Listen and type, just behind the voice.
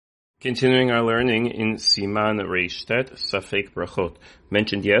Continuing our learning in Siman Reish Tet, Safek Brachot.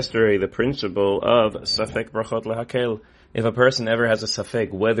 Mentioned yesterday the principle of Safek Brachot Lehakel. If a person ever has a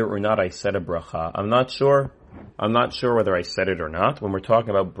Safek, whether or not I said a bracha, I'm not sure whether I said it or not. When we're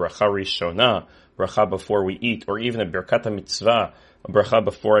talking about bracha rishona, bracha before we eat, or even a birkat mitzvah, a bracha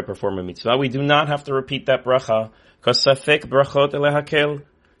before I perform a mitzvah, we do not have to repeat that bracha, because Safek Brachot Lehakel.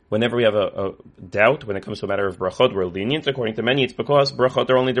 Whenever we have a doubt when it comes to a matter of brachot, we're lenient. According to many, it's because brachot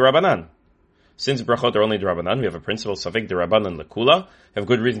are only d'Rabbanan. Since brachot are only d'Rabbanan, we have a principle, Safek d'Rabbanan lekula. Have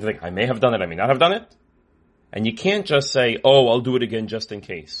good reason to think, I may have done it, I may not have done it. And you can't just say, I'll do it again just in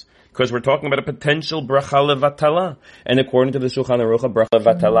case. Because we're talking about a potential bracha levatala. And according to the Shulchan Aruch, bracha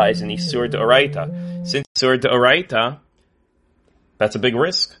levatala is an isur d'oraita. Since isur d'oraita, that's a big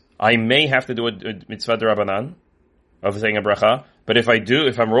risk. I may have to do a mitzvah d'Rabbanan of saying a bracha, but if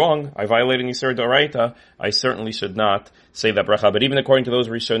I'm wrong, I violated Isur D'Oraita, I certainly should not say that bracha. But even according to those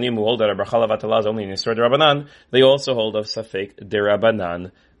Rishonim who hold that a bracha levatala is only in Isur D'Rabbanan, they also hold of Safek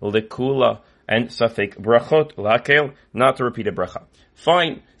D'Rabbanan Lekula and Safek Brachot Lakel, not to repeat a bracha.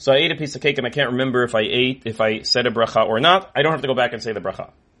 Fine, so I ate a piece of cake and I can't remember if I said a bracha or not, I don't have to go back and say the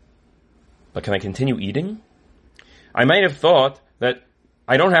bracha. But can I continue eating? I might have thought that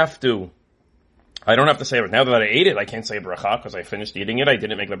I don't have to say it. Now that I ate it, I can't say a bracha because I finished eating it. I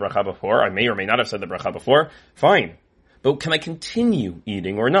didn't make the bracha before. I may or may not have said the bracha before. Fine. But can I continue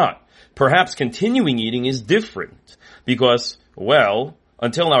eating or not? Perhaps continuing eating is different because,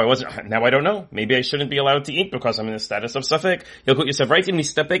 until now I wasn't. Now I don't know. Maybe I shouldn't be allowed to eat because I'm in the status of safek. Yilkut Yosef writes in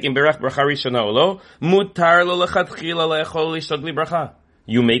Nistapek in Berach Bracha Rishona Olo, Mutar lo lechatchila le'echol lishtod li bracha.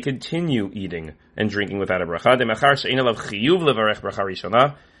 You may continue eating and drinking without a bracha. Demachar she'ein alav chiyuv levarech bracha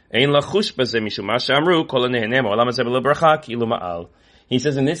rishona. He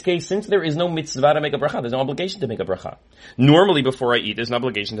says, in this case, since there is no mitzvah to make a bracha, there's no obligation to make a bracha. Normally, before I eat, there's an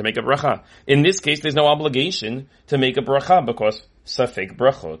obligation to make a bracha. In this case, there's no obligation to make a bracha because safek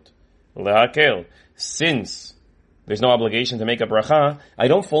brachot lehakel. Since there's no obligation to make a bracha, I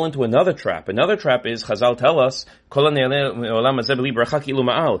don't fall into another trap. Another trap is, Chazal tell us,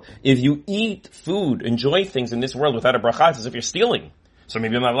 if you eat food, enjoy things in this world without a bracha, it's as if you're stealing. So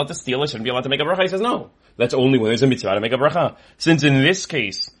maybe I'm not allowed to steal, I shouldn't be allowed to make a bracha. He says no. That's only when there's a mitzvah to make a bracha. Since in this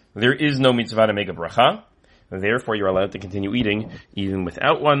case, there is no mitzvah to make a bracha, therefore you're allowed to continue eating, even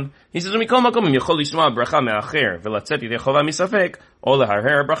without one. He says, says,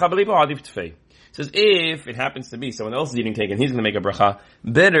 if it happens to be someone else is eating cake and he's going to make a bracha,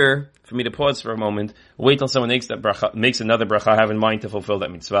 better for me to pause for a moment, wait till someone makes another bracha, have in mind to fulfill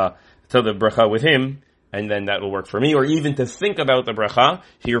that mitzvah, tell the bracha with him, and then that will work for me, or even to think about the bracha.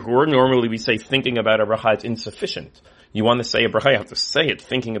 Here, normally we say thinking about a bracha is insufficient. You want to say a bracha, you have to say it.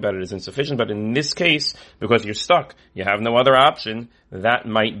 Thinking about it is insufficient, but in this case, because you're stuck, you have no other option, that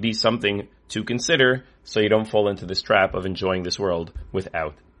might be something to consider, so you don't fall into this trap of enjoying this world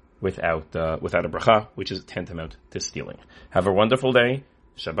without a bracha, which is tantamount to stealing. Have a wonderful day.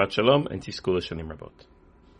 Shabbat Shalom, and Tiskula Shanim Rabot.